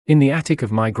In the attic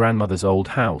of my grandmother's old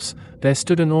house, there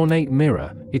stood an ornate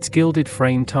mirror, its gilded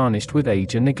frame tarnished with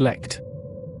age and neglect.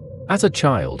 As a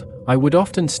child, I would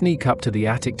often sneak up to the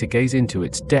attic to gaze into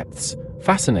its depths,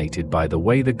 fascinated by the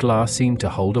way the glass seemed to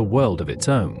hold a world of its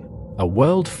own, a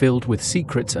world filled with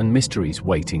secrets and mysteries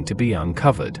waiting to be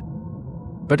uncovered.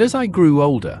 But as I grew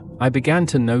older, I began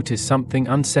to notice something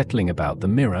unsettling about the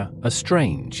mirror, a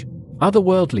strange,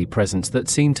 otherworldly presence that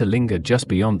seemed to linger just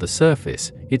beyond the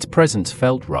surface. Its presence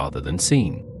felt rather than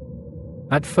seen.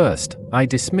 At first, I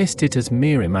dismissed it as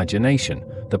mere imagination,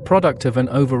 the product of an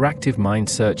overactive mind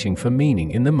searching for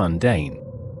meaning in the mundane.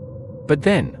 But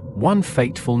then, one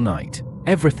fateful night,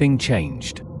 everything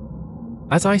changed.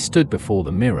 As I stood before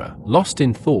the mirror, lost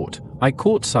in thought, I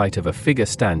caught sight of a figure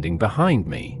standing behind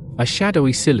me, a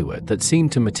shadowy silhouette that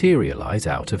seemed to materialize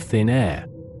out of thin air.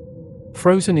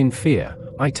 Frozen in fear,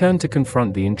 I turned to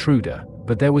confront the intruder,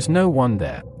 but there was no one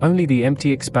there, only the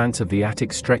empty expanse of the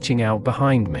attic stretching out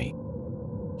behind me.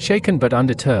 Shaken but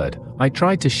undeterred, I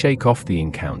tried to shake off the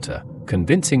encounter,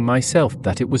 convincing myself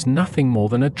that it was nothing more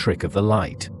than a trick of the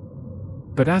light.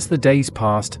 But as the days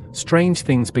passed, strange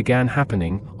things began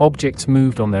happening. Objects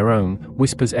moved on their own,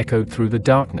 whispers echoed through the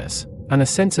darkness, and a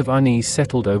sense of unease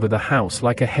settled over the house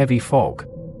like a heavy fog.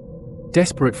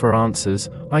 Desperate for answers,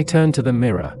 I turned to the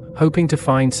mirror, hoping to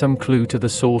find some clue to the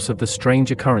source of the strange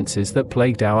occurrences that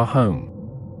plagued our home.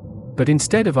 But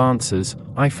instead of answers,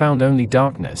 I found only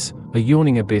darkness, a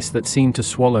yawning abyss that seemed to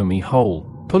swallow me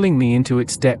whole, pulling me into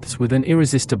its depths with an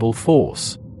irresistible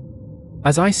force.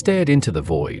 As I stared into the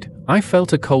void, I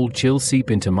felt a cold chill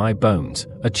seep into my bones,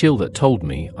 a chill that told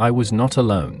me I was not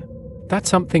alone, that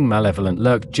something malevolent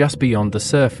lurked just beyond the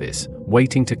surface,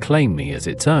 waiting to claim me as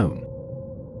its own.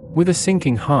 With a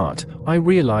sinking heart, I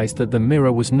realized that the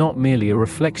mirror was not merely a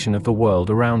reflection of the world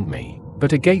around me,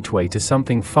 but a gateway to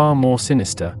something far more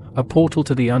sinister, a portal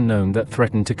to the unknown that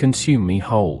threatened to consume me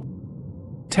whole.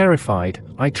 Terrified,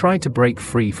 I tried to break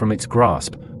free from its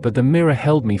grasp, but the mirror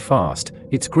held me fast,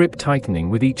 its grip tightening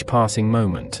with each passing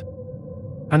moment.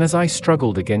 And as I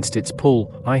struggled against its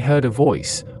pull, I heard a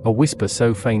voice, a whisper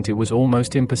so faint it was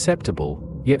almost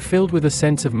imperceptible, yet filled with a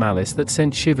sense of malice that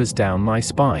sent shivers down my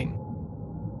spine.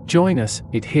 "Join us,"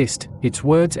 it hissed, its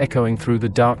words echoing through the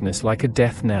darkness like a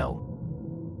death knell.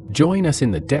 "Join us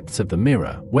in the depths of the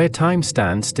mirror, where time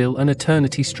stands still and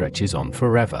eternity stretches on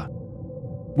forever."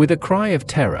 With a cry of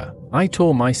terror, I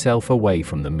tore myself away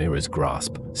from the mirror's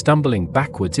grasp, stumbling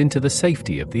backwards into the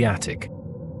safety of the attic.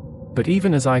 But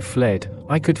even as I fled,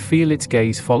 I could feel its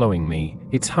gaze following me,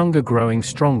 its hunger growing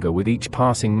stronger with each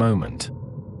passing moment.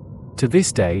 To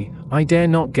this day, I dare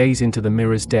not gaze into the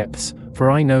mirror's depths, for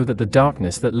I know that the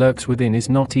darkness that lurks within is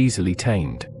not easily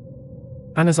tamed.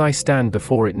 And as I stand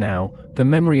before it now, the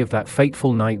memory of that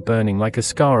fateful night burning like a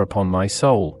scar upon my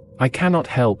soul, I cannot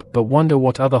help but wonder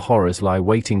what other horrors lie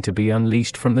waiting to be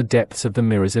unleashed from the depths of the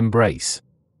mirror's embrace.